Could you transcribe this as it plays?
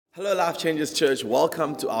Hello Life Changers Church,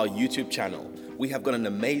 welcome to our YouTube channel. We have got an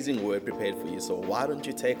amazing word prepared for you, so why don't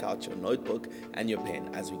you take out your notebook and your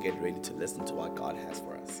pen as we get ready to listen to what God has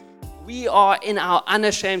for us. We are in our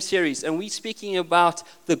Unashamed series, and we're speaking about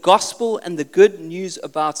the gospel and the good news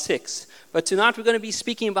about sex. But tonight we're going to be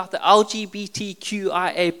speaking about the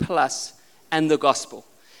LGBTQIA plus and the gospel.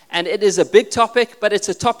 And it is a big topic, but it's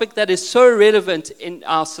a topic that is so relevant in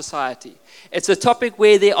our society. It's a topic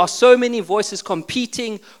where there are so many voices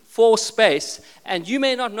competing for space. And you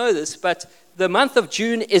may not know this, but the month of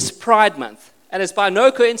June is Pride Month. And it's by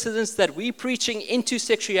no coincidence that we're preaching into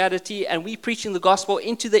sexuality and we're preaching the gospel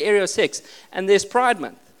into the area of sex. And there's Pride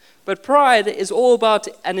Month. But Pride is all about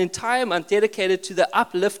an entire month dedicated to the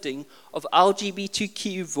uplifting of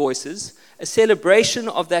LGBTQ voices, a celebration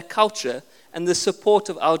of that culture, and the support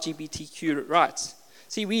of LGBTQ rights.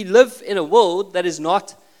 See, we live in a world that is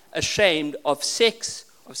not ashamed of sex,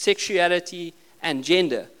 of sexuality, and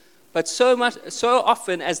gender. But so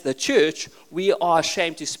often as the church, we are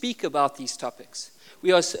ashamed to speak about these topics.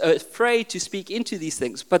 We are afraid to speak into these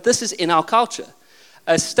things. But this is in our culture.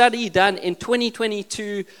 A study done in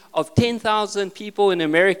 2022 of 10,000 people in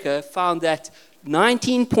America found that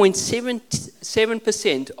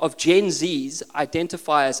 19.77% of Gen Zs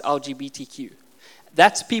identify as LGBTQ.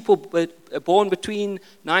 That's people born between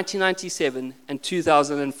 1997 and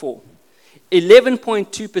 2004.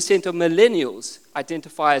 11.2% of millennials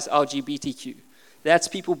identify as LGBTQ. That's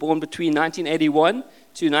people born between 1981 to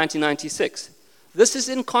 1996. This is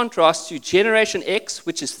in contrast to Generation X,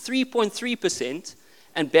 which is 3.3%,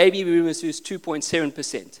 and baby boomers, who's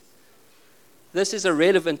 2.7%. This is a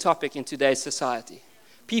relevant topic in today's society.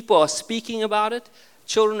 People are speaking about it.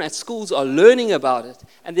 Children at schools are learning about it.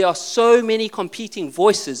 And there are so many competing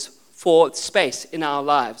voices for space in our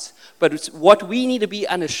lives. But what we need to be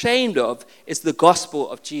unashamed of is the gospel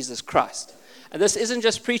of Jesus Christ. And this isn't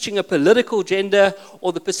just preaching a political agenda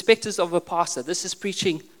or the perspectives of a pastor. This is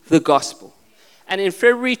preaching the gospel. And in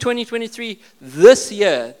February 2023, this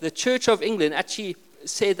year, the Church of England actually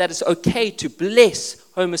said that it's okay to bless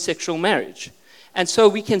homosexual marriage. And so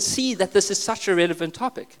we can see that this is such a relevant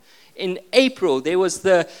topic. In April, there was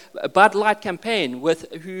the Bud Light campaign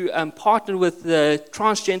who partnered with the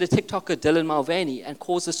transgender TikToker Dylan Mulvaney and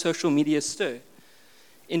caused a social media stir.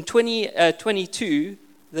 In 2022,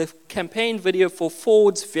 the campaign video for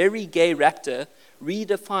Ford's Very Gay Raptor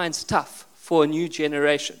redefines tough for a new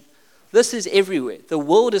generation. This is everywhere. The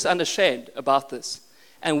world is unashamed about this,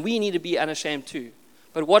 and we need to be unashamed too.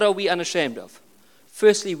 But what are we unashamed of?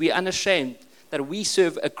 Firstly, we're unashamed that we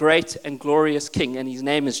serve a great and glorious King, and his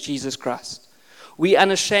name is Jesus Christ. We're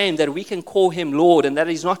unashamed that we can call him Lord, and that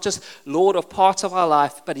he's not just Lord of parts of our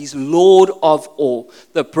life, but he's Lord of all,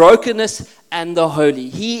 the brokenness and the holy.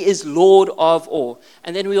 He is Lord of all.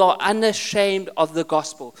 And then we are unashamed of the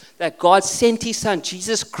gospel, that God sent his Son,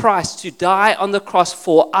 Jesus Christ, to die on the cross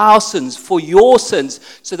for our sins, for your sins,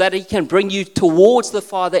 so that he can bring you towards the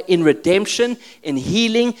Father in redemption, in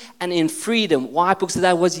healing, and in freedom. Why? Because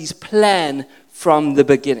that was his plan from the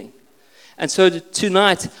beginning. And so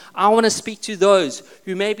tonight, I want to speak to those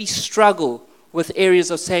who maybe struggle with areas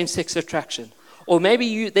of same-sex attraction. Or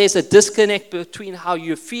maybe there's a disconnect between how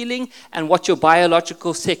you're feeling and what your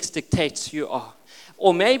biological sex dictates you are.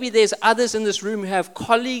 Or maybe there's others in this room who have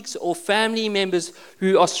colleagues or family members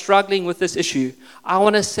who are struggling with this issue. I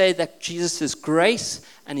want to say that Jesus' grace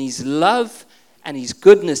and his love and his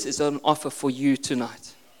goodness is on offer for you tonight.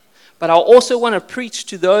 But I also want to preach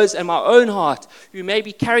to those in my own heart who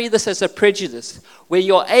maybe carry this as a prejudice, where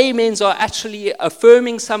your amens are actually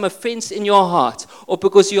affirming some offense in your heart, or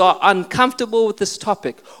because you are uncomfortable with this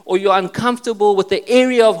topic, or you're uncomfortable with the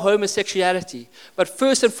area of homosexuality. But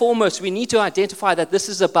first and foremost, we need to identify that this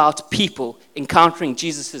is about people encountering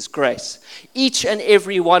Jesus' grace. Each and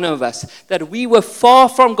every one of us, that we were far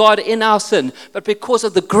from God in our sin, but because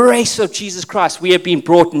of the grace of Jesus Christ, we have been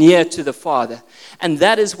brought near to the Father. And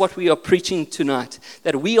that is what we are preaching tonight,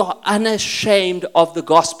 that we are unashamed of the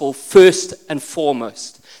gospel first and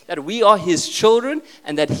foremost, that we are his children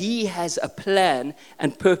and that he has a plan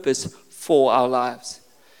and purpose for our lives.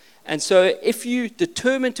 And so if you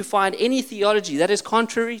determine to find any theology that is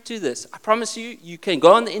contrary to this, I promise you, you can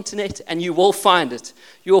go on the internet and you will find it.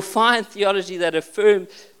 You will find theology that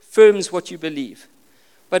affirms what you believe.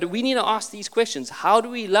 But we need to ask these questions. How do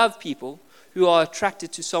we love people who are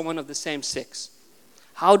attracted to someone of the same sex?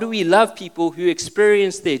 How do we love people who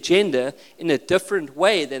experience their gender in a different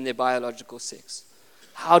way than their biological sex?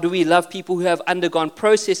 How do we love people who have undergone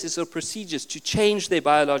processes or procedures to change their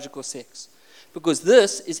biological sex? Because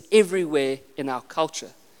this is everywhere in our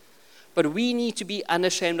culture. But we need to be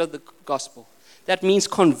unashamed of the gospel. That means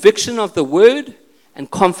conviction of the word and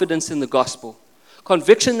confidence in the gospel.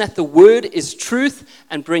 Conviction that the word is truth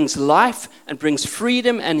and brings life and brings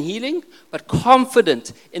freedom and healing, but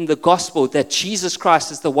confident in the gospel that Jesus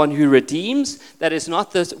Christ is the one who redeems, that is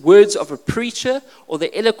not the words of a preacher or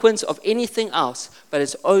the eloquence of anything else, but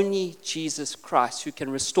it's only Jesus Christ who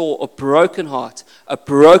can restore a broken heart, a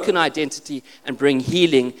broken identity, and bring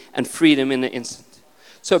healing and freedom in an instant.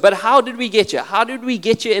 So, but how did we get here? How did we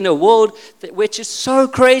get here in a world which is so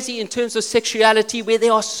crazy in terms of sexuality, where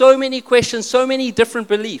there are so many questions, so many different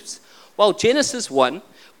beliefs? Well, Genesis 1,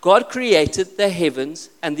 God created the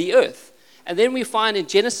heavens and the earth. And then we find in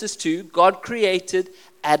Genesis 2, God created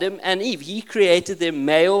Adam and Eve. He created them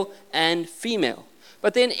male and female.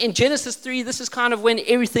 But then in Genesis 3, this is kind of when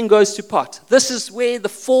everything goes to pot. This is where the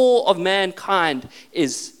fall of mankind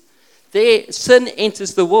is. There, sin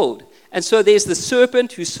enters the world. And so there's the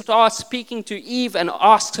serpent who starts speaking to Eve and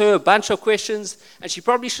asks her a bunch of questions. And she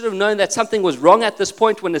probably should have known that something was wrong at this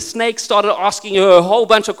point when the snake started asking her a whole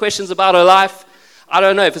bunch of questions about her life. I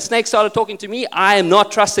don't know. If a snake started talking to me, I am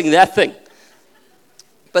not trusting that thing.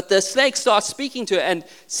 But the snake starts speaking to her and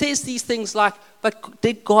says these things like, but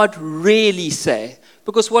did God really say?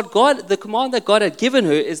 Because the command that God had given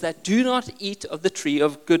her is that do not eat of the tree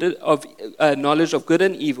of knowledge of good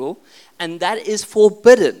and evil, and that is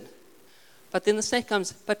forbidden. But then the snake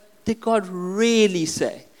comes, but did God really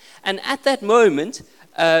say? And at that moment,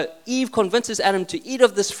 Eve convinces Adam to eat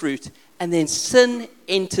of this fruit, and then sin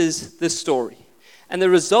enters the story. And the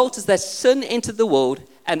result is that sin entered the world,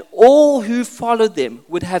 and all who followed them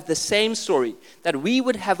would have the same story, that we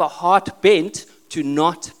would have a heart bent to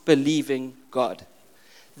not believing God.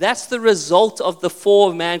 That's the result of the fall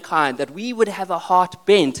of mankind, that we would have a heart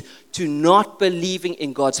bent to not believing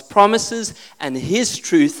in God's promises and His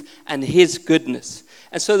truth and His goodness.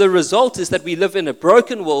 And so the result is that we live in a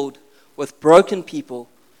broken world with broken people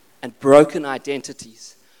and broken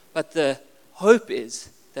identities. But the hope is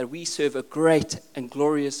that we serve a great and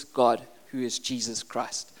glorious God who is Jesus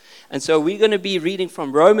Christ. And so we're going to be reading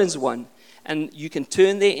from Romans 1, and you can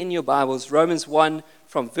turn there in your Bibles, Romans 1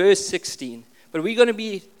 from verse 16. But we're going to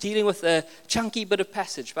be dealing with a chunky bit of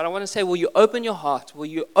passage. But I want to say, will you open your heart? Will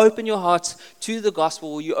you open your hearts to the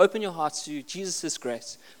gospel? Will you open your hearts to Jesus'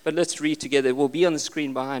 grace? But let's read together. It will be on the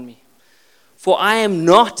screen behind me. For I am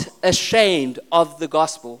not ashamed of the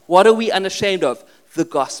gospel. What are we unashamed of? The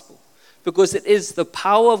gospel. Because it is the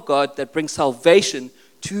power of God that brings salvation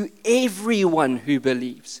to everyone who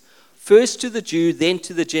believes. First to the Jew, then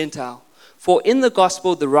to the Gentile. For in the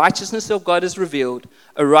gospel, the righteousness of God is revealed,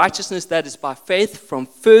 a righteousness that is by faith from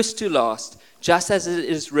first to last, just as it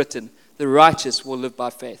is written, the righteous will live by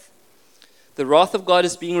faith. The wrath of God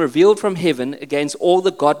is being revealed from heaven against all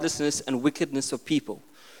the godlessness and wickedness of people,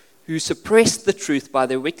 who suppress the truth by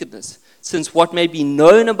their wickedness, since what may be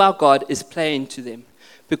known about God is plain to them,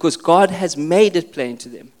 because God has made it plain to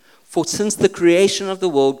them. For since the creation of the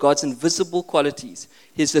world, God's invisible qualities,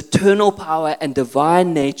 His eternal power and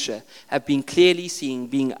divine nature have been clearly seen,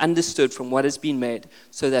 being understood from what has been made,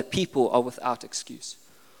 so that people are without excuse.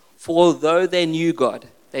 For although they knew God,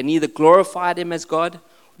 they neither glorified Him as God,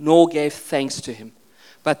 nor gave thanks to Him.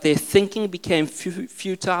 But their thinking became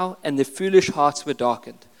futile, and their foolish hearts were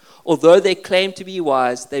darkened. Although they claimed to be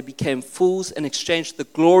wise, they became fools and exchanged the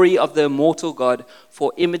glory of the immortal God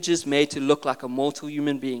for images made to look like a mortal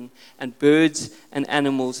human being, and birds and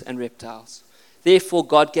animals and reptiles. Therefore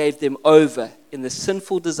God gave them over in the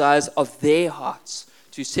sinful desires of their hearts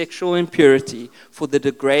to sexual impurity, for the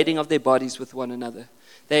degrading of their bodies with one another.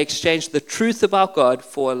 They exchanged the truth about God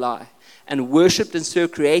for a lie, and worshipped and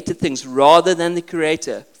served created things rather than the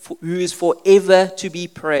Creator, who is forever to be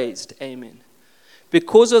praised. Amen.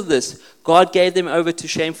 Because of this, God gave them over to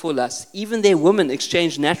shameful lusts. Even their women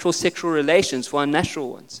exchanged natural sexual relations for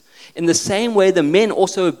unnatural ones. In the same way, the men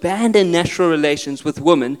also abandoned natural relations with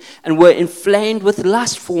women and were inflamed with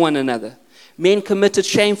lust for one another. Men committed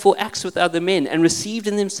shameful acts with other men and received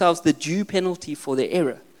in themselves the due penalty for their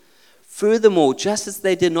error. Furthermore, just as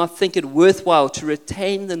they did not think it worthwhile to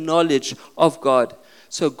retain the knowledge of God,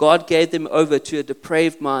 so God gave them over to a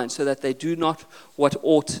depraved mind, so that they do not what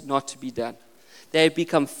ought not to be done. They have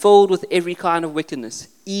become filled with every kind of wickedness,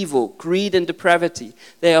 evil, greed, and depravity.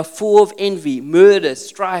 They are full of envy, murder,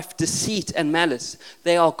 strife, deceit, and malice.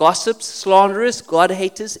 They are gossips, slanderous,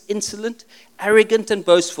 God-haters, insolent, arrogant, and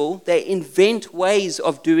boastful. They invent ways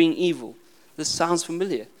of doing evil. This sounds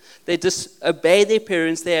familiar. They disobey their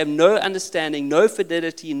parents. They have no understanding, no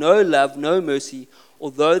fidelity, no love, no mercy.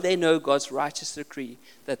 Although they know God's righteous decree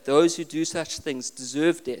that those who do such things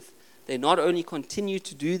deserve death, they not only continue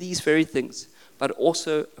to do these very things, but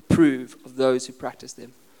also approve of those who practice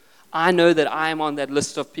them. I know that I am on that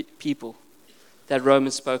list of people that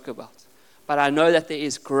Romans spoke about. But I know that there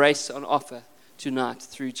is grace on offer tonight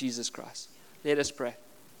through Jesus Christ. Let us pray.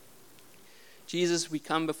 Jesus, we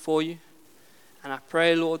come before you, and I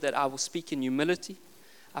pray, Lord, that I will speak in humility.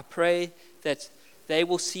 I pray that they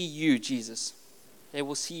will see you, Jesus. They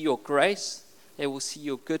will see your grace. They will see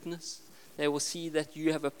your goodness. They will see that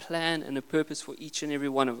you have a plan and a purpose for each and every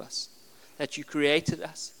one of us, that you created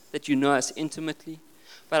us, that you know us intimately.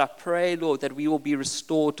 But I pray, Lord, that we will be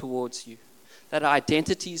restored towards you, that our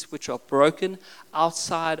identities which are broken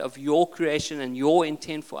outside of your creation and your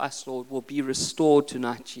intent for us, Lord, will be restored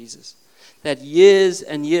tonight, Jesus. That years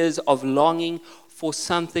and years of longing for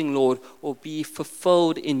something, Lord, will be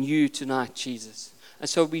fulfilled in you tonight, Jesus. And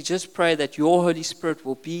so we just pray that your Holy Spirit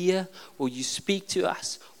will be here. Will you speak to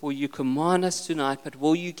us? Will you command us tonight? But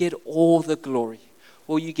will you get all the glory?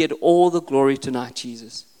 Will you get all the glory tonight,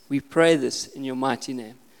 Jesus? We pray this in your mighty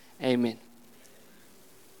name. Amen.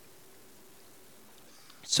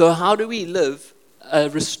 So how do we live a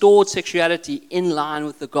restored sexuality in line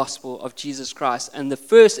with the gospel of Jesus Christ? And the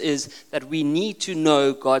first is that we need to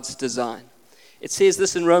know God's design. It says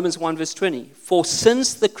this in Romans 1 verse 20. For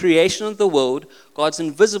since the creation of the world, God's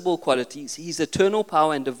invisible qualities, his eternal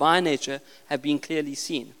power and divine nature have been clearly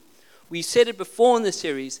seen. We said it before in the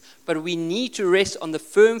series, but we need to rest on the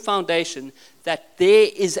firm foundation that there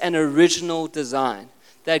is an original design,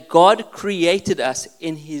 that God created us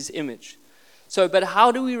in his image. So, but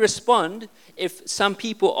how do we respond if some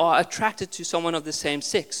people are attracted to someone of the same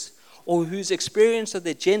sex, or whose experience of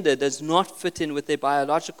their gender does not fit in with their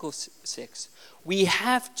biological sex? We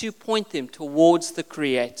have to point them towards the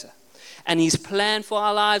Creator and his plan for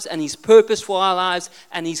our lives and his purpose for our lives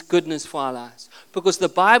and his goodness for our lives. Because the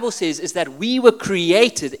Bible says is that we were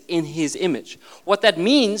created in his image. What that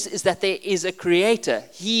means is that there is a creator.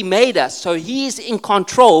 He made us, so he is in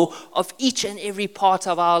control of each and every part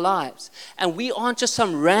of our lives. And we aren't just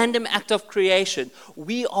some random act of creation.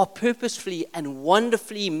 We are purposefully and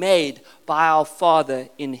wonderfully made by our Father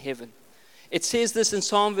in heaven. It says this in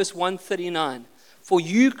Psalm verse 139. For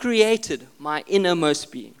you created my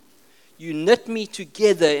innermost being. You knit me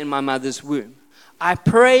together in my mother's womb. I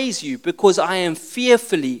praise you because I am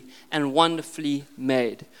fearfully and wonderfully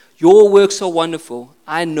made. Your works are wonderful.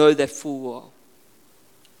 I know that full well.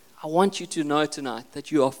 I want you to know tonight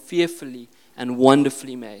that you are fearfully and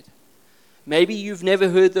wonderfully made. Maybe you've never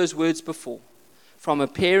heard those words before from a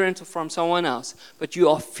parent or from someone else, but you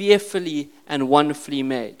are fearfully and wonderfully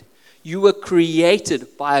made. You were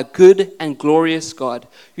created by a good and glorious God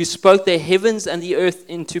who spoke the heavens and the earth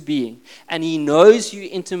into being. And he knows you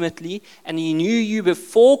intimately, and he knew you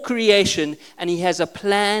before creation, and he has a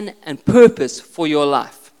plan and purpose for your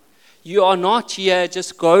life. You are not here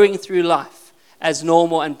just going through life as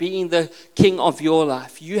normal and being the king of your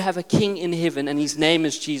life. You have a king in heaven, and his name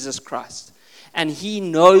is Jesus Christ. And he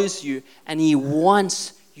knows you, and he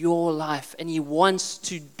wants your life, and he wants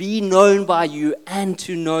to be known by you and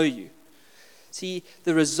to know you. See,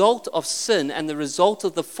 the result of sin and the result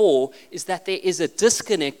of the fall is that there is a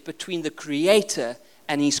disconnect between the Creator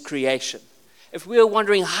and his creation. If we are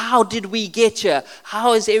wondering, how did we get here?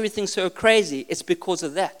 How is everything so crazy? It's because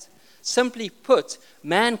of that. Simply put,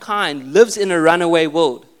 mankind lives in a runaway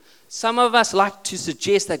world. Some of us like to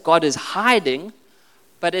suggest that God is hiding,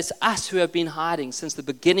 but it's us who have been hiding since the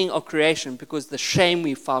beginning of creation because the shame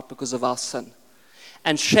we felt because of our sin.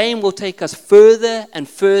 And shame will take us further and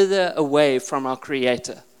further away from our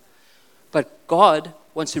Creator. But God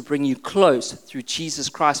wants to bring you close through Jesus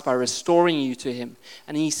Christ by restoring you to him.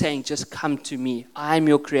 And he's saying, just come to me. I'm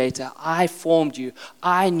your Creator. I formed you.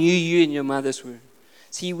 I knew you in your mother's womb.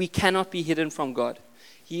 See, we cannot be hidden from God.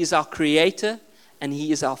 He is our Creator and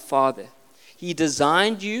he is our Father. He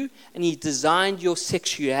designed you and he designed your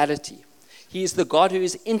sexuality. He is the God who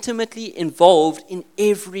is intimately involved in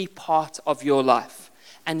every part of your life.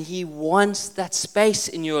 And he wants that space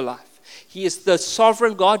in your life. He is the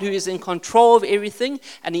sovereign God who is in control of everything,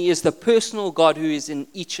 and he is the personal God who is in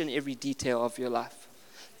each and every detail of your life.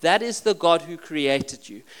 That is the God who created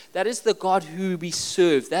you. That is the God who we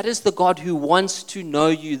serve. That is the God who wants to know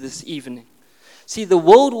you this evening. See, the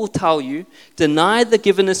world will tell you, deny the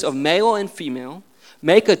givenness of male and female,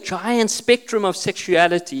 make a giant spectrum of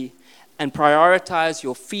sexuality, and prioritize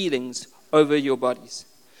your feelings over your bodies.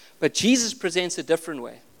 But Jesus presents a different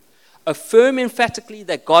way. Affirm emphatically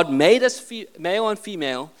that God made us male and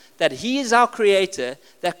female, that he is our Creator,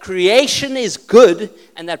 that creation is good,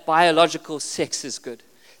 and that biological sex is good.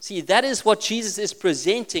 See, that is what Jesus is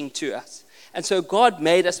presenting to us. And so God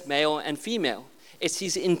made us male and female. It's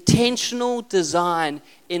his intentional design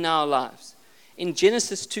in our lives. In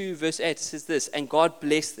Genesis 2, verse 8, it says this, "And God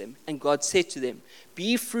blessed them, and God said to them,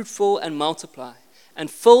 'Be fruitful and multiply, and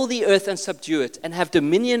fill the earth and subdue it, and have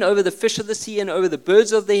dominion over the fish of the sea, and over the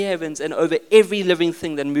birds of the heavens, and over every living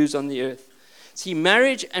thing that moves on the earth.'" See,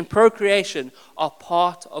 marriage and procreation are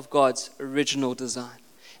part of God's original design.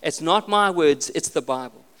 It's not my words, it's the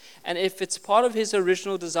Bible. And if it's part of his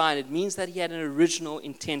original design, it means that he had an original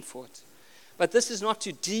intent for it. But this is not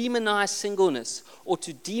to demonize singleness or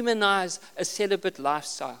to demonize a celibate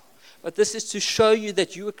lifestyle. But this is to show you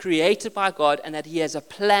that you were created by God and that he has a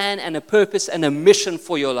plan and a purpose and a mission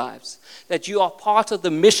for your lives. That you are part of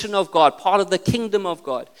the mission of God, part of the kingdom of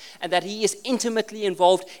God. And that he is intimately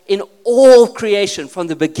involved in all creation from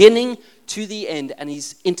the beginning to the end. And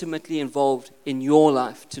he's intimately involved in your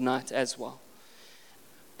life tonight as well.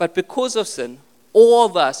 But because of sin, all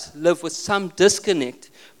of us live with some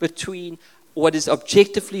disconnect between what is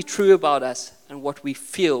objectively true about us and what we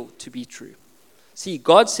feel to be true. See,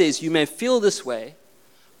 God says you may feel this way,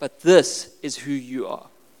 but this is who you are.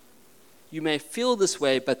 You may feel this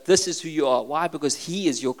way, but this is who you are. Why? Because he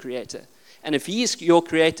is your creator. And if he is your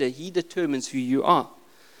creator, he determines who you are.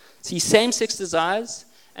 See, same-sex desires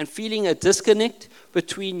and feeling a disconnect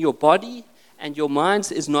between your body and your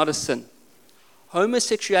minds is not a sin.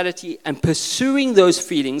 Homosexuality and pursuing those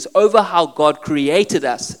feelings over how God created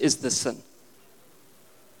us is the sin.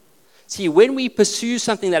 See, when we pursue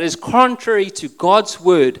something that is contrary to God's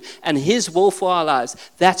word and his will for our lives,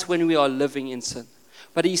 that's when we are living in sin.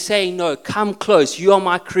 But he's saying, no, come close. You are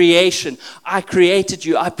my creation. I created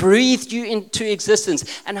you. I breathed you into existence.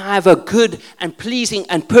 And I have a good and pleasing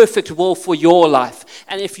and perfect will for your life.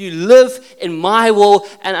 And if you live in my will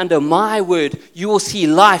and under my word, you will see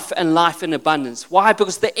life and life in abundance. Why?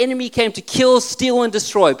 Because the enemy came to kill, steal, and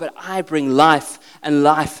destroy. But I bring life and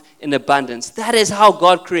life in abundance. That is how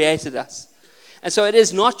God created us. And so it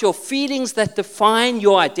is not your feelings that define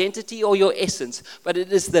your identity or your essence, but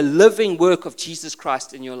it is the living work of Jesus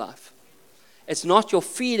Christ in your life. It's not your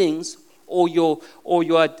feelings or your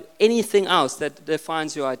anything else that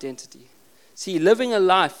defines your identity. See, living a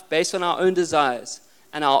life based on our own desires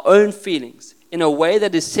and our own feelings in a way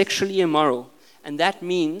that is sexually immoral, and that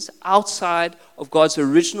means outside of God's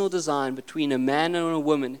original design between a man and a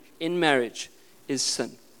woman in marriage, is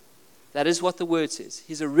sin. That is what the word says.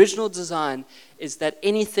 His original design is that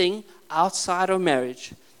anything outside of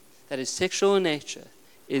marriage that is sexual in nature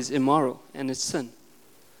is immoral and it's sin.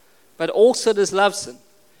 But all sinners love sin.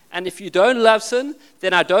 And if you don't love sin,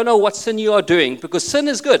 then I don't know what sin you are doing, because sin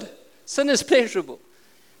is good. Sin is pleasurable.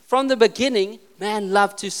 From the beginning, man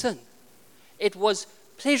loved to sin. It was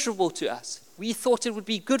pleasurable to us. We thought it would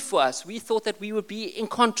be good for us. We thought that we would be in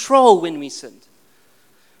control when we sinned.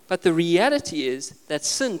 But the reality is that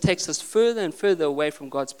sin takes us further and further away from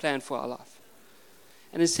God's plan for our life.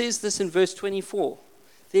 And it says this in verse 24.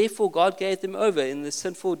 Therefore God gave them over in the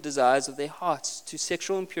sinful desires of their hearts to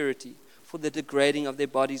sexual impurity, for the degrading of their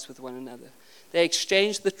bodies with one another. They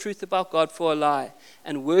exchanged the truth about God for a lie,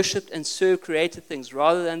 and worshipped and served created things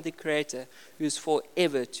rather than the Creator, who is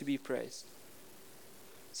forever to be praised.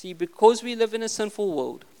 See, because we live in a sinful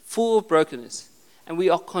world, full of brokenness, and we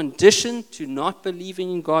are conditioned to not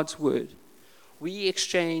believing in God's word, we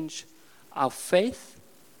exchange our faith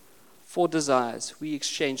for desires. We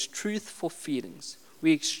exchange truth for feelings.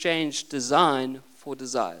 We exchange design for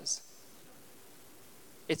desires.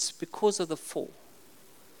 It's because of the fall.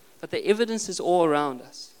 But the evidence is all around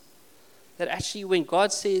us. That actually when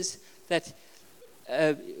God says that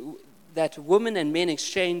women and men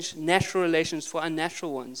exchange natural relations for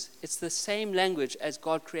unnatural ones, it's the same language as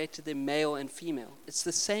God created them male and female. It's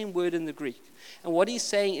the same word in the Greek. And what he's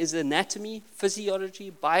saying is anatomy, physiology,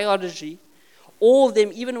 biology, all of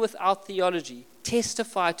them, even without theology,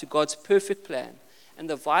 testify to God's perfect plan. And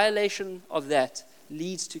the violation of that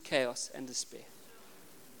leads to chaos and despair.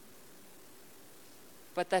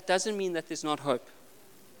 But that doesn't mean that there's not hope.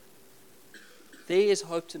 There is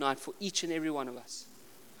hope tonight for each and every one of us.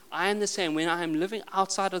 I am the same. When I am living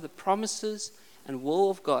outside of the promises and will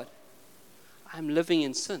of God, I am living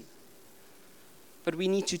in sin. But we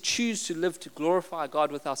need to choose to live to glorify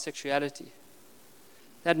God with our sexuality.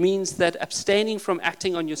 That means that abstaining from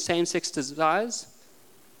acting on your same-sex desires,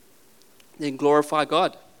 then glorify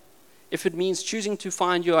God. If it means choosing to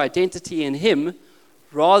find your identity in Him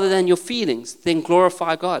rather than your feelings, then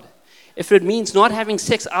glorify God. If it means not having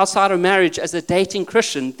sex outside of marriage as a dating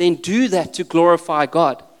Christian, then do that to glorify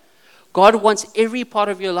God. God wants every part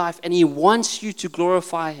of your life, and He wants you to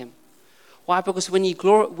glorify Him. Why? Because when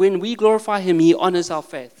we glorify Him, He honors our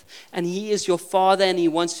faith. And He is your Father, and He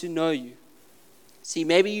wants to know you. See,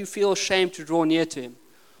 maybe you feel ashamed to draw near to Him.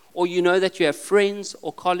 Or you know that you have friends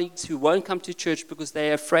or colleagues who won't come to church because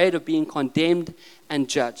they are afraid of being condemned and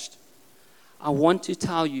judged. I want to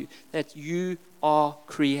tell you that you are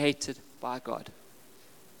created by God,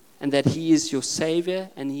 and that He is your Savior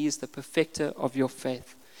and He is the perfecter of your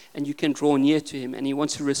faith. And you can draw near to Him, and He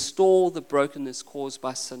wants to restore the brokenness caused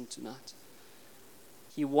by sin tonight.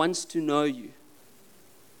 He wants to know you.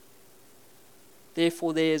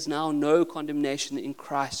 Therefore, there is now no condemnation in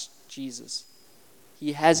Christ Jesus.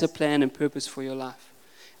 He has a plan and purpose for your life.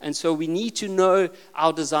 And so we need to know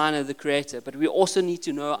our designer, the creator, but we also need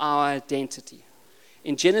to know our identity.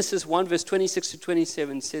 In Genesis 1, verse 26 to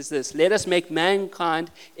 27, it says this: "Let us make mankind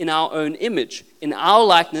in our own image, in our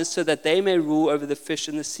likeness, so that they may rule over the fish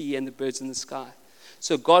in the sea and the birds in the sky."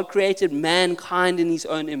 So God created mankind in His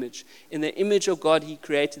own image. In the image of God, He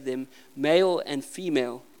created them. Male and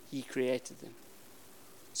female, He created them.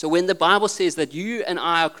 So when the Bible says that you and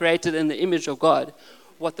I are created in the image of God,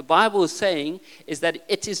 what the Bible is saying is that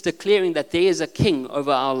it is declaring that there is a king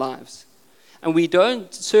over our lives. And we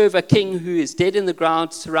don't serve a king who is dead in the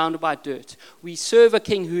ground, surrounded by dirt. We serve a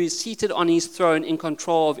king who is seated on his throne in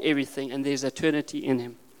control of everything, and there's eternity in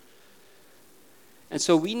him. And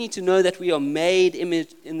so we need to know that we are made in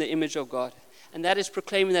the image of God. And that is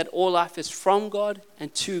proclaiming that all life is from God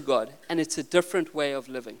and to God. And it's a different way of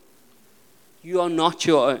living. You are not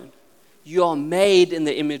your own. You are made in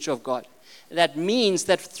the image of God. That means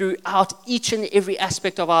that throughout each and every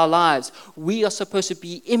aspect of our lives, we are supposed to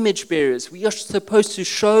be image bearers. We are supposed to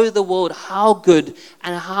show the world how good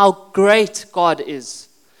and how great God is.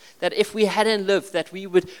 That if we hadn't lived, that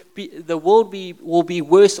the world will be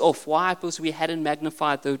worse off. Why? Because we hadn't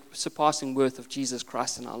magnified the surpassing worth of Jesus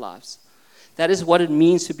Christ in our lives. That is what it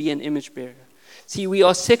means to be an image bearer. See, we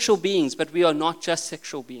are sexual beings, but we are not just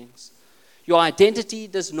sexual beings. Your identity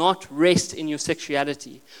does not rest in your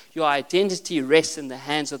sexuality. Your identity rests in the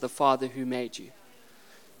hands of the Father who made you.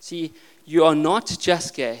 See, you are not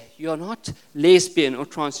just gay. You are not lesbian or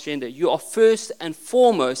transgender. You are first and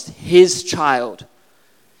foremost His child,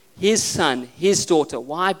 His son, His daughter.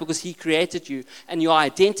 Why? Because He created you, and your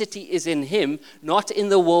identity is in Him, not in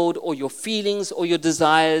the world or your feelings or your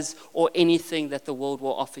desires or anything that the world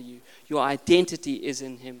will offer you. Your identity is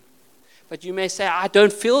in Him. But you may say, I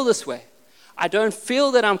don't feel this way. I don't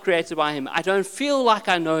feel that I'm created by Him. I don't feel like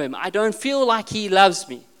I know Him. I don't feel like He loves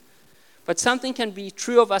me. But something can be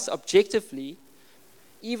true of us objectively,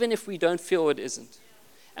 even if we don't feel it isn't.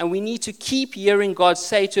 And we need to keep hearing God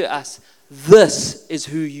say to us, this is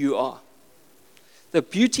who you are. The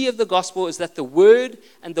beauty of the gospel is that the word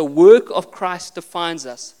and the work of Christ defines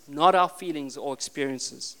us, not our feelings or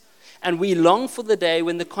experiences. And we long for the day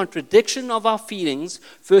when the contradiction of our feelings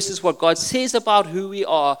versus what God says about who we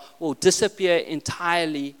are will disappear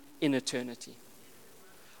entirely in eternity.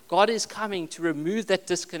 God is coming to remove that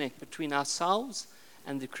disconnect between ourselves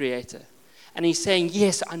and the Creator. And He's saying,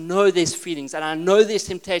 yes, I know there's feelings, and I know there's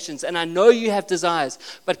temptations, and I know you have desires,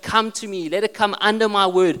 but come to me, let it come under my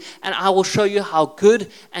word, and I will show you how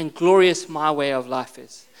good and glorious my way of life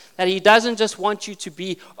is. That He doesn't just want you to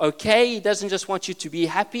be okay. He doesn't just want you to be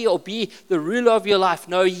happy or be the ruler of your life.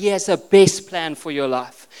 No, He has a best plan for your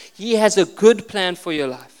life. He has a good plan for your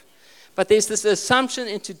life. But there's this assumption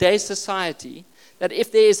in today's society that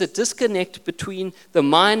if there is a disconnect between the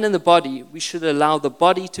mind and the body, we should allow the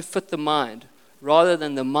body to fit the mind rather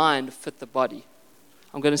than the mind fit the body.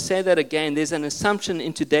 I'm going to say that again. There's an assumption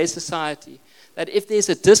in today's society that if there's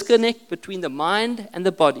a disconnect between the mind and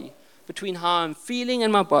the body, between how I'm feeling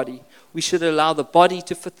and my body, we should allow the body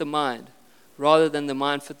to fit the mind rather than the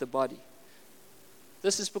mind fit the body.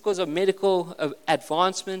 This is because of medical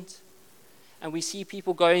advancement, and we see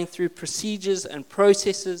people going through procedures and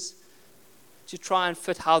processes to try and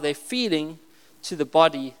fit how they're feeling to the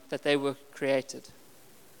body that they were created.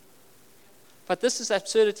 But this is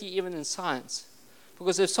absurdity even in science,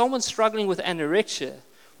 because if someone's struggling with anorexia,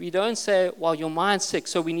 we don't say, well, your mind's sick,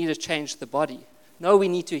 so we need to change the body. No, we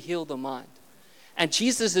need to heal the mind. And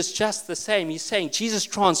Jesus is just the same. He's saying Jesus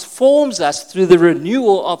transforms us through the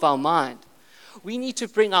renewal of our mind. We need to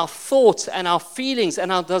bring our thoughts and our feelings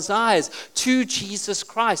and our desires to Jesus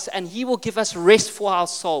Christ, and He will give us rest for our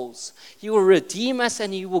souls. He will redeem us,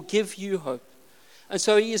 and He will give you hope. And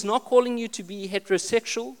so He is not calling you to be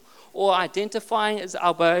heterosexual or identifying as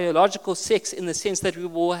our biological sex in the sense that we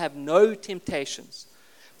will have no temptations.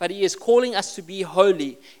 But He is calling us to be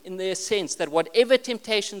holy in the sense that whatever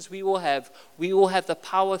temptations we will have the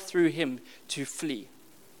power through Him to flee.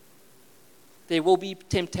 There will be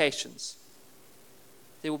temptations.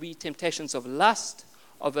 There will be temptations of lust,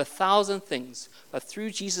 of 1,000 things. But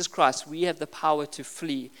through Jesus Christ, we have the power to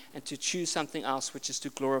flee and to choose something else, which is to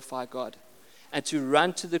glorify God. and to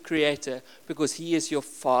run to the Creator because He is your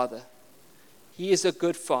Father. He is a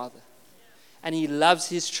good Father, and He loves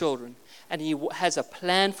His children, and He has a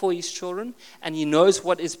plan for His children, and He knows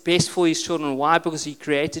what is best for His children. Why? Because He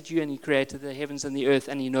created you, and He created the heavens and the earth,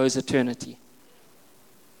 and He knows eternity.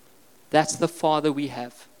 That's the Father we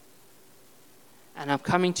have. And I'm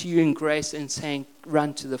coming to you in grace and saying,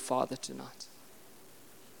 run to the Father tonight.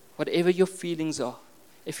 Whatever your feelings are,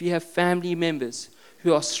 if you have family members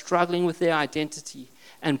who are struggling with their identity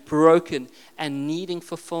and broken and needing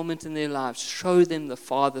fulfillment in their lives, show them the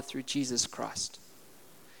Father through Jesus Christ.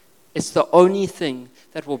 It's the only thing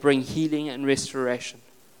that will bring healing and restoration.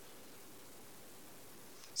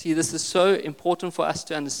 See, this is so important for us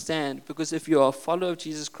to understand, because if you are a follower of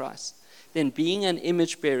Jesus Christ, then being an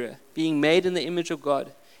image bearer, being made in the image of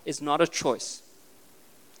God, is not a choice.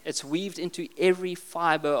 It's weaved into every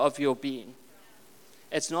fiber of your being.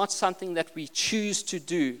 It's not something that we choose to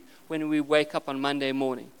do when we wake up on Monday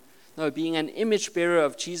morning. No, being an image bearer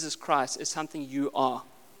of Jesus Christ is something you are,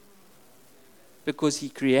 because He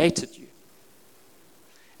created you.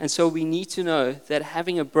 And so we need to know that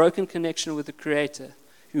having a broken connection with the Creator,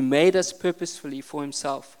 who made us purposefully for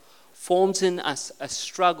Himself, forms in us a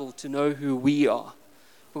struggle to know who we are.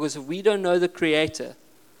 Because if we don't know the Creator,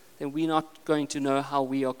 then we're not going to know how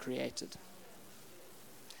we are created.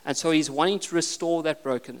 And so He's wanting to restore that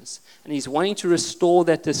brokenness, and He's wanting to restore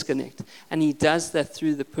that disconnect, and He does that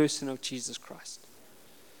through the person of Jesus Christ.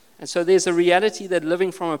 And so there's a reality that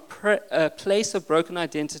living from a place of broken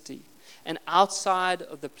identity and outside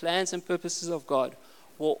of the plans and purposes of God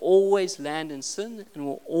will always land in sin and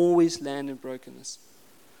will always land in brokenness.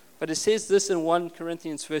 But it says this in 1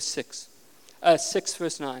 Corinthians 6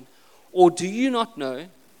 verse 9. Or do you not know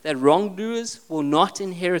that wrongdoers will not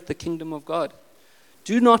inherit the kingdom of God?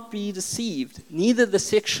 Do not be deceived. Neither the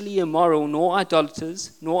sexually immoral, nor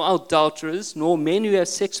idolaters, nor adulterers, nor men who have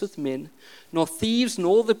sex with men, nor thieves,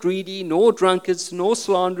 nor the greedy, nor drunkards, nor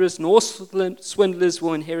slanderers, nor swindlers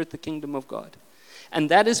will inherit the kingdom of God. And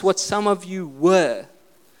that is what some of you were.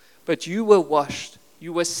 But you were washed,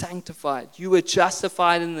 you were sanctified, you were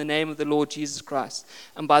justified in the name of the Lord Jesus Christ,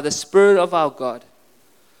 and by the Spirit of our God.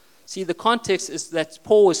 See, the context is that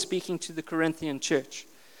Paul was speaking to the Corinthian church.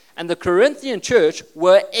 And the Corinthian church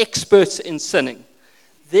were experts in sinning.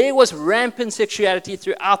 There was rampant sexuality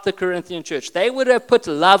throughout the Corinthian church. They would have put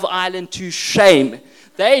Love Island to shame.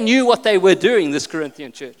 They knew what they were doing, this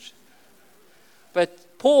Corinthian church.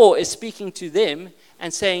 But Paul is speaking to them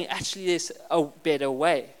and saying, actually, there's a better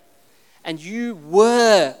way. And you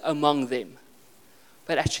were among them.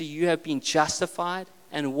 But actually, you have been justified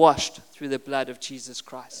and washed through the blood of Jesus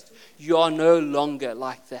Christ. You are no longer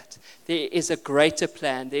like that. There is a greater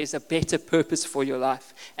plan. There is a better purpose for your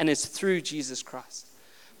life. And it's through Jesus Christ.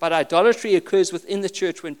 But idolatry occurs within the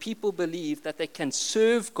church when people believe that they can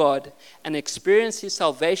serve God and experience His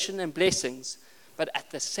salvation and blessings, but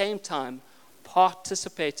at the same time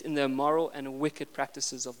participate in the immoral and wicked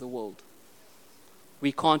practices of the world.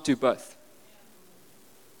 We can't do both.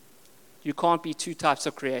 You can't be two types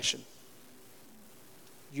of creation.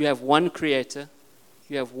 You have one Creator,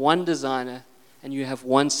 you have one designer, and you have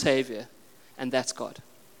one Savior, and that's God.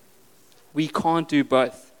 We can't do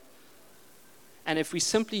both. And if we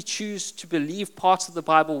simply choose to believe parts of the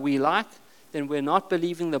Bible we like, then we're not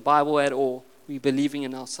believing the Bible at all. We're believing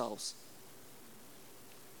in ourselves.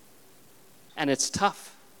 And it's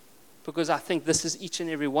tough, because I think this is each and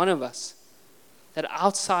every one of us, that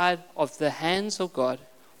outside of the hands of God,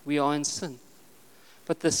 we are in sin.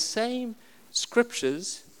 But the same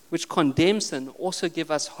scriptures which condemn sin also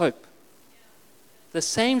give us hope. The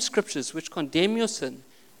same scriptures which condemn your sin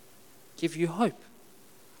give you hope.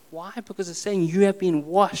 Why? Because it's saying you have been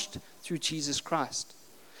washed through Jesus Christ.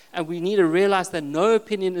 And we need to realize that no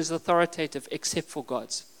opinion is authoritative except for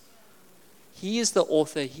God's. He is the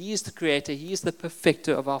author, He is the creator, He is the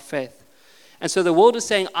perfecter of our faith. And so the world is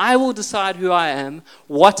saying, I will decide who I am,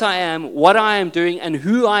 what I am doing, and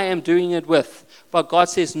who I am doing it with. But God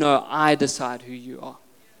says, no, I decide who you are.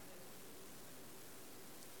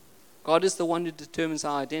 God is the one who determines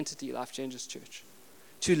our identity, Life Changes Church.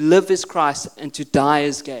 To live is Christ and to die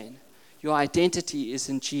is gain. Your identity is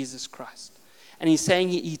in Jesus Christ. And He's saying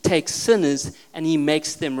He takes sinners and He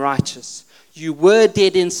makes them righteous. You were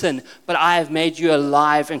dead in sin, but I have made you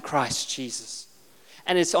alive in Christ Jesus.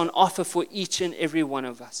 And it's on offer for each and every one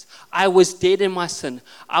of us. I was dead in my sin.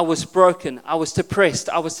 I was broken. I was depressed.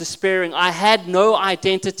 I was despairing. I had no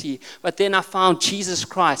identity. But then I found Jesus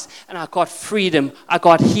Christ and I got freedom. I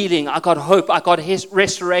got healing. I got hope. I got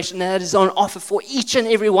restoration. And that is on offer for each and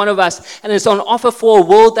every one of us. And it's on offer for a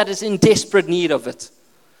world that is in desperate need of it.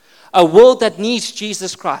 A world that needs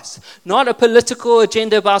Jesus Christ. Not a political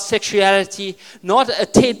agenda about sexuality, not a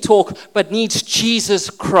TED talk, but needs Jesus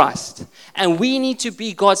Christ. And we need to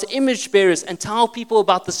be God's image bearers and tell people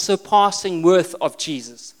about the surpassing worth of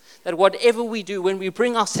Jesus. That whatever we do, when we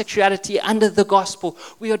bring our sexuality under the gospel,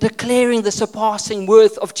 we are declaring the surpassing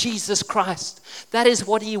worth of Jesus Christ. That is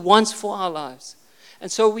what He wants for our lives.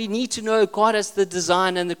 And so we need to know God as the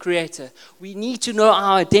designer and the creator. We need to know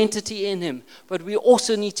our identity in Him. But we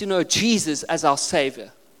also need to know Jesus as our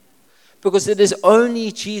Savior. Because it is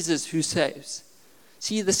only Jesus who saves.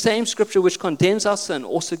 See, the same scripture which condemns our sin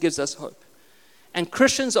also gives us hope. And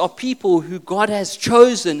Christians are people who God has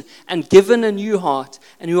chosen and given a new heart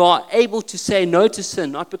and who are able to say no to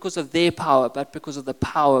sin, not because of their power, but because of the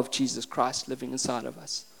power of Jesus Christ living inside of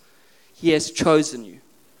us. He has chosen you.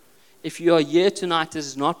 If you are here tonight, this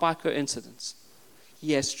is not by coincidence.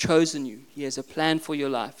 He has chosen you. He has a plan for your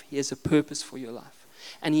life. He has a purpose for your life.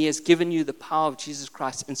 And He has given you the power of Jesus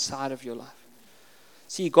Christ inside of your life.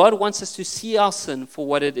 See, God wants us to see our sin for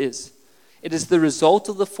what it is. It is the result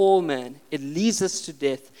of the fall of man. It leads us to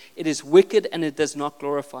death. It is wicked and it does not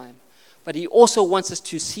glorify Him. But He also wants us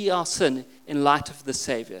to see our sin in light of the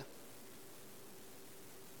Savior.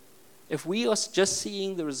 If we are just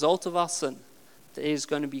seeing the result of our sin, there is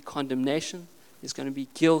going to be condemnation, there's going to be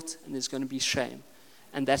guilt, and there's going to be shame.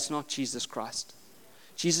 And that's not Jesus Christ.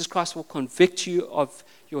 Jesus Christ will convict you of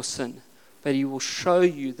your sin, but He will show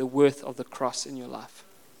you the worth of the cross in your life.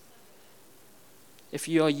 If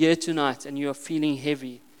you are here tonight and you are feeling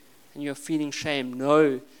heavy and you are feeling shame,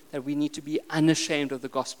 know that we need to be unashamed of the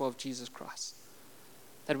gospel of Jesus Christ.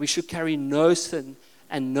 That we should carry no sin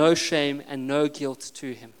and no shame and no guilt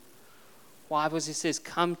to Him. Why? Because He says,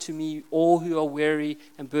 come to me, all who are weary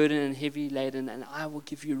and burdened and heavy laden, and I will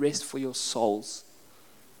give you rest for your souls.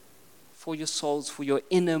 For your souls, for your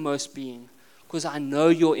innermost being. Because I know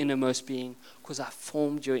your innermost being, because I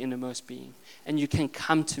formed your innermost being. And you can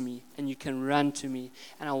come to me, and you can run to me,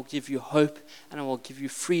 and I will give you hope, and I will give you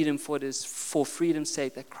freedom, for it is for freedom's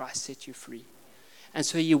sake that Christ set you free. And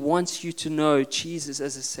so He wants you to know Jesus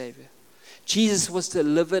as a Savior. Jesus was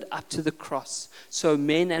delivered up to the cross so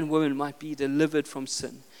men and women might be delivered from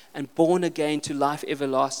sin and born again to life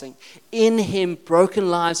everlasting. In Him, broken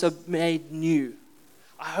lives are made new.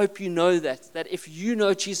 I hope you know that if you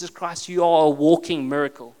know Jesus Christ, you are a walking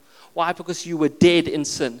miracle. Why? Because you were dead in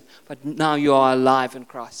sin, but now you are alive in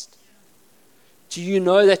Christ. Do you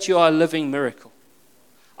know that you are a living miracle?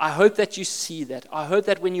 I hope that you see that. I hope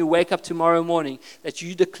that when you wake up tomorrow morning, that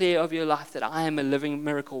you declare of your life that I am a living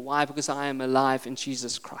miracle. Why? Because I am alive in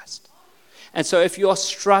Jesus Christ. And so if you are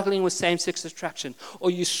struggling with same-sex attraction, or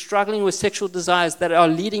you're struggling with sexual desires that are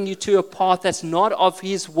leading you to a path that's not of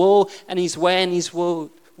His will and His way and His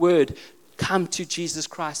word, come to Jesus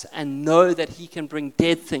Christ and know that He can bring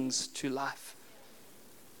dead things to life.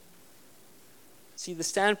 See, the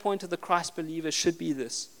standpoint of the Christ believer should be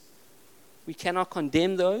this. We cannot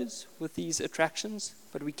condemn those with these attractions,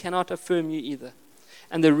 but we cannot affirm you either.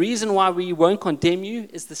 And the reason why we won't condemn you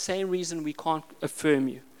is the same reason we can't affirm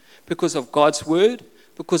you. Because of God's word,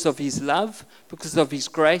 because of His love, because of His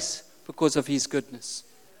grace, because of His goodness.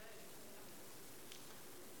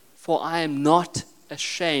 For I am not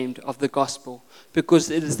ashamed of the gospel, because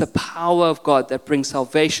it is the power of God that brings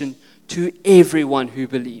salvation to everyone who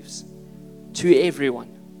believes. To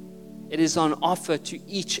everyone. It is on offer to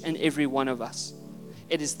each and every one of us.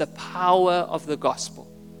 It is the power of the gospel.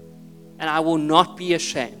 And I will not be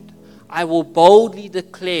ashamed. I will boldly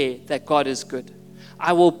declare that God is good.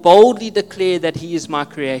 I will boldly declare that He is my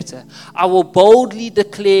creator. I will boldly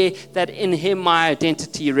declare that in Him my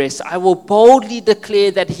identity rests. I will boldly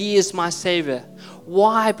declare that He is my Savior.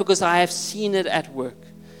 Why? Because I have seen it at work.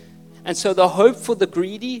 And so the hope for the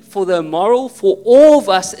greedy, for the immoral, for all of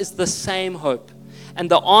us is the same hope. And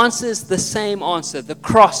the answer is the same answer, the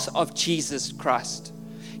cross of Jesus Christ.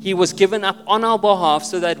 He was given up on our behalf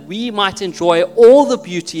so that we might enjoy all the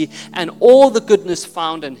beauty and all the goodness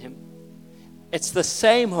found in Him. It's the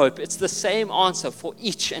same hope. It's the same answer for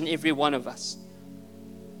each and every one of us.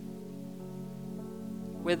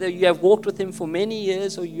 Whether you have walked with Him for many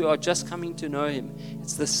years or you are just coming to know Him,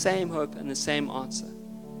 it's the same hope and the same answer.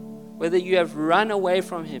 Whether you have run away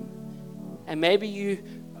from Him and maybe you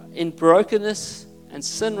in brokenness and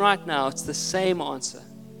sin right now, it's the same answer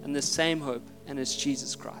and the same hope, and it's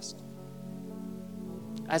Jesus Christ.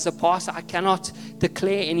 As a pastor, I cannot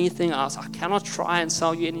declare anything else. I cannot try and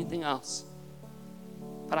sell you anything else.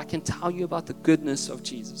 But I can tell you about the goodness of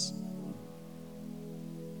Jesus.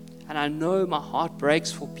 And I know my heart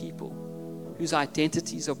breaks for people whose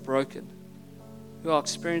identities are broken, who are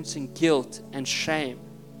experiencing guilt and shame,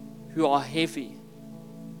 who are heavy.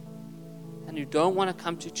 and who don't want to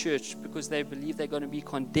come to church because they believe they're going to be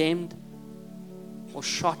condemned or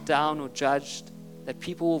shot down or judged, that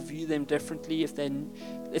people will view them differently if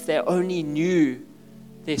they only knew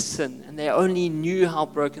their sin and they only knew how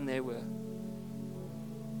broken they were.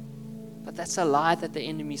 But that's a lie that the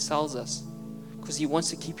enemy sells us, because he wants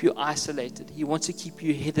to keep you isolated. He wants to keep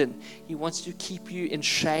you hidden. He wants to keep you in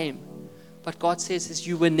shame. But God says,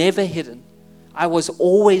 you were never hidden. I was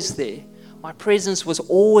always there. My presence was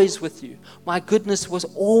always with you. My goodness was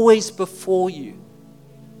always before you.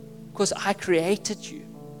 Because I created you.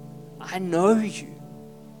 I know you.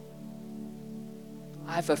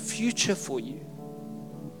 I have a future for you.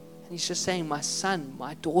 And he's just saying, my son,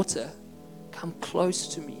 my daughter, come close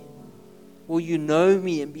to me. Will you know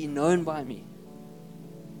me and be known by me?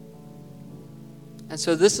 And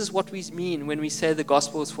so this is what we mean when we say the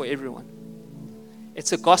gospel is for everyone.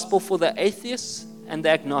 It's a gospel for the atheists and the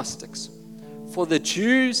agnostics, for the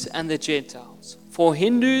Jews and the Gentiles, for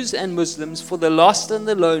Hindus and Muslims, for the lost and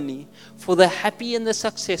the lonely, for the happy and the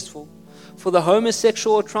successful, for the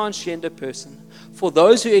homosexual or transgender person, for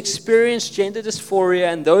those who experience gender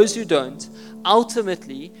dysphoria and those who don't,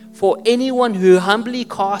 ultimately for anyone who humbly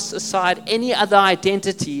casts aside any other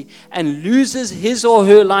identity and loses his or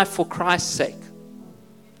her life for Christ's sake.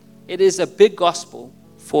 It is a big gospel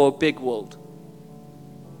for a big world.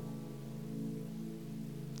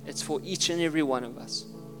 It's for each and every one of us.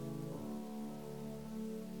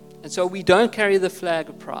 And so we don't carry the flag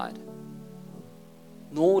of pride,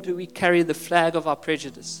 nor do we carry the flag of our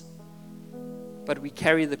prejudice, but we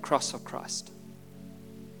carry the cross of Christ.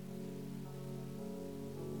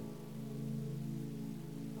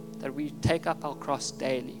 That we take up our cross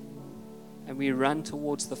daily and we run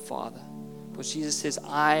towards the Father. Because Jesus says,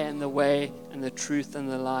 I am the way and the truth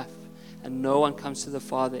and the life, and no one comes to the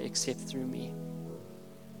Father except through me.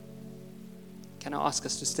 Can I ask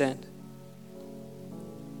us to stand?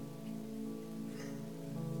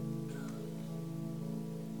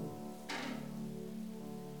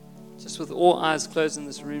 Just with all eyes closed in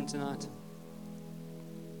this room tonight.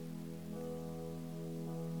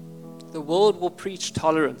 The world will preach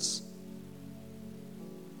tolerance.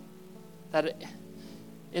 That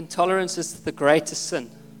intolerance is the greatest sin.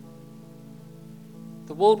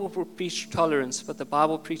 The world will preach tolerance, but the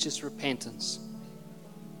Bible preaches repentance.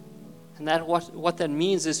 And that what that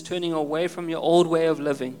means is turning away from your old way of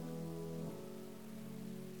living,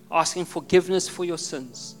 asking forgiveness for your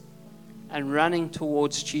sins, and running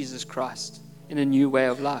towards Jesus Christ in a new way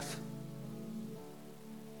of life.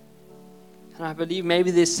 And I believe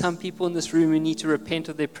maybe there's some people in this room who need to repent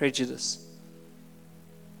of their prejudice,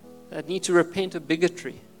 that need to repent of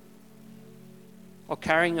bigotry, or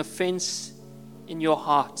carrying offense in your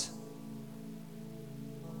heart,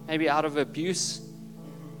 maybe out of abuse,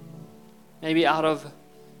 maybe out of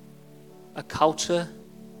a culture,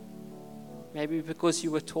 maybe because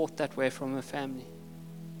you were taught that way from a family.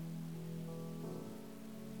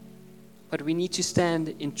 But we need to stand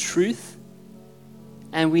in truth,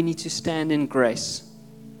 and we need to stand in grace.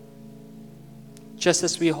 Just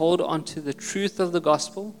as we hold on to the truth of the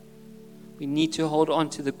gospel, we need to hold on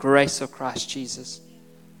to the grace of Christ Jesus.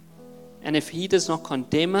 And if he does not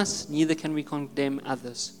condemn us, neither can we condemn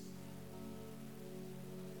others.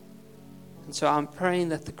 And so I'm praying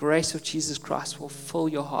that the grace of Jesus Christ will fill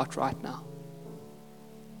your heart right now.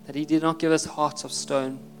 That he did not give us hearts of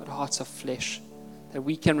stone, but hearts of flesh, that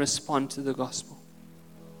we can respond to the gospel.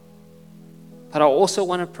 But I also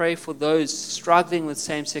want to pray for those struggling with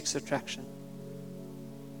same-sex attraction,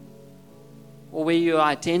 or where your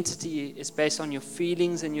identity is based on your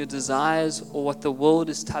feelings and your desires, or what the world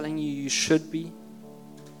is telling you you should be.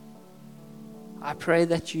 I pray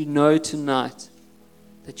that you know tonight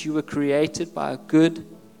that you were created by a good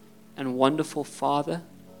and wonderful Father.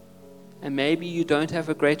 And maybe you don't have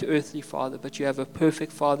a great earthly father, but you have a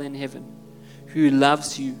perfect Father in heaven who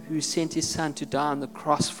loves you, who sent his Son to die on the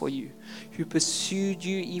cross for you, who pursued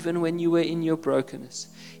you even when you were in your brokenness,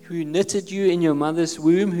 who knitted you in your mother's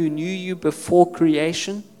womb, who knew you before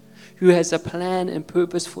creation, who has a plan and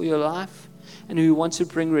purpose for your life, and who wants to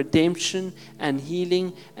bring redemption and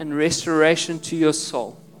healing and restoration to your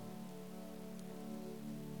soul.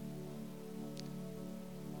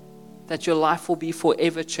 That your life will be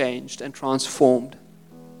forever changed and transformed.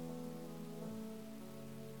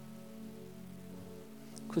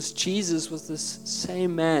 Because Jesus was this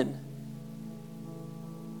same man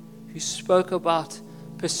who spoke about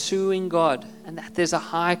pursuing God and that there's a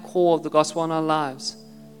high call of the gospel in our lives.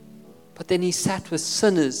 But then he sat with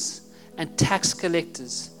sinners and tax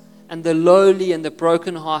collectors and the lowly and the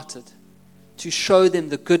brokenhearted to show them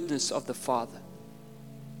the goodness of the Father.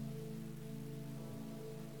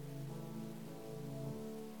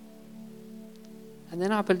 And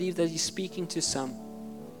then I believe that He's speaking to some.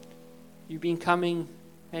 You've been coming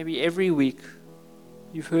maybe every week.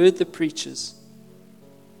 You've heard the preachers.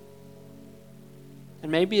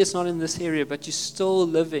 And maybe it's not in this area, but you're still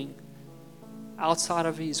living outside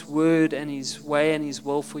of His word and His way and His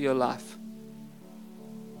will for your life.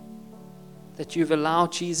 That you've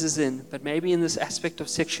allowed Jesus in, but maybe in this aspect of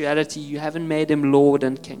sexuality, you haven't made Him Lord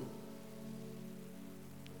and King.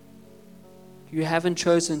 You haven't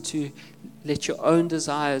chosen to let your own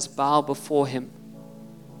desires bow before Him.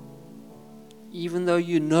 Even though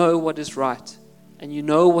you know what is right and you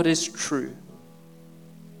know what is true.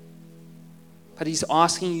 But He's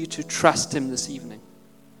asking you to trust Him this evening.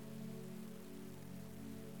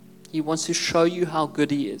 He wants to show you how good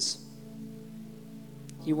He is.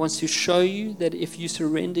 He wants to show you that if you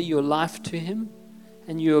surrender your life to Him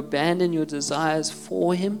and you abandon your desires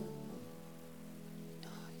for Him,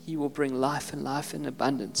 He will bring life and life in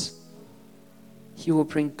abundance. He will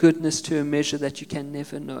bring goodness to a measure that you can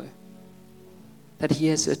never know. That He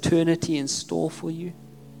has eternity in store for you.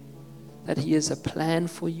 That He has a plan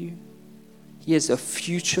for you. He has a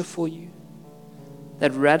future for you.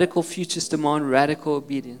 That radical futures demand radical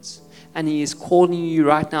obedience. And He is calling you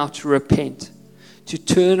right now to repent. To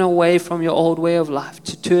turn away from your old way of life.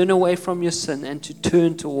 To turn away from your sin and to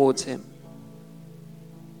turn towards Him.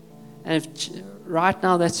 And if right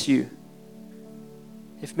now that's you.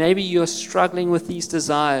 If maybe you're struggling with these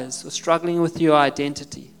desires or struggling with your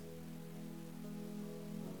identity.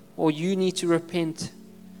 Or you need to repent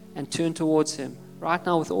and turn towards Him. Right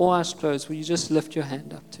now with all eyes closed, will you just lift your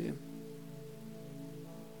hand up to Him?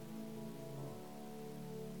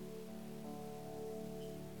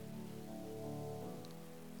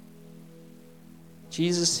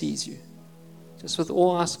 Jesus sees you. Just with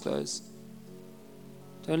all eyes closed.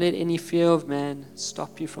 Don't let any fear of man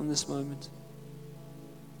stop you from this moment.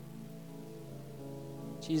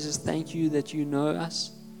 Jesus, thank you that you know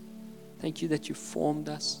us. Thank you that you formed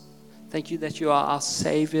us. Thank you that you are our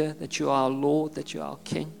Savior, that you are our Lord, that you are our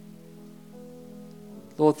King.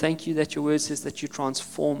 Lord, thank you that your word says that you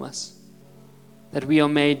transform us, that we are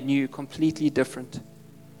made new, completely different,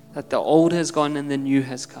 that the old has gone and the new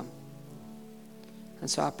has come. And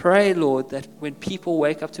so I pray, Lord, that when people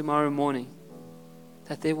wake up tomorrow morning,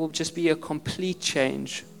 that there will just be a complete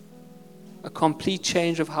change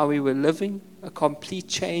of how we were living, a complete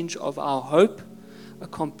change of our hope, a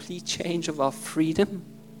complete change of our freedom,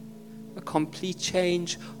 a complete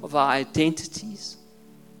change of our identities,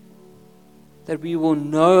 that we will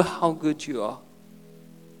know how good you are.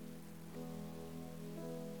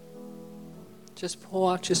 Just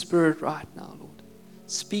pour out your Spirit right now, Lord.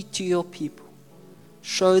 Speak to your people.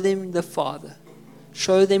 Show them the Father.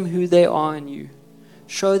 Show them who they are in you.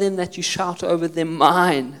 Show them that you shout over them,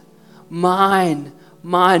 mine, mine,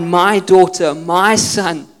 mine, my daughter, my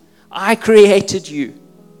son. I created you.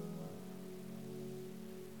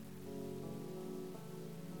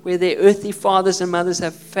 Where their earthly fathers and mothers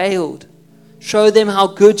have failed, show them how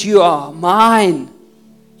good you are. Mine.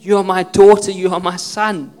 You are my daughter. You are my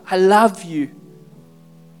son. I love you.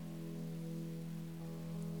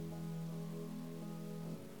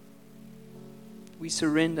 We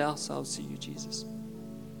surrender ourselves to you, Jesus.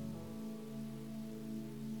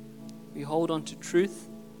 We hold on to truth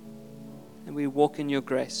and we walk in your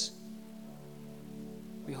grace.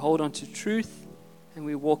 We hold on to truth and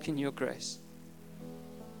we walk in your grace.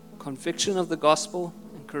 Conviction of the gospel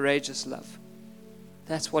and courageous love.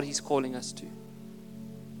 That's what He's calling us to.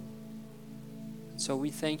 So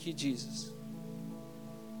we thank you, Jesus.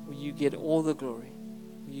 Will you get all the glory?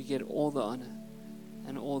 Will you get all the honor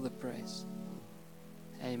and all the praise?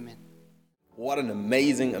 Amen. What an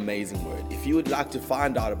amazing, amazing word. If you would like to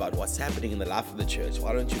find out about what's happening in the life of the church,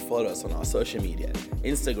 why don't you follow us on our social media,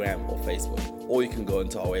 Instagram or Facebook, or you can go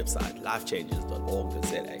into our website,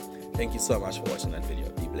 lifechanges.org.za. Thank you so much for watching that video.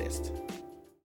 Be blessed.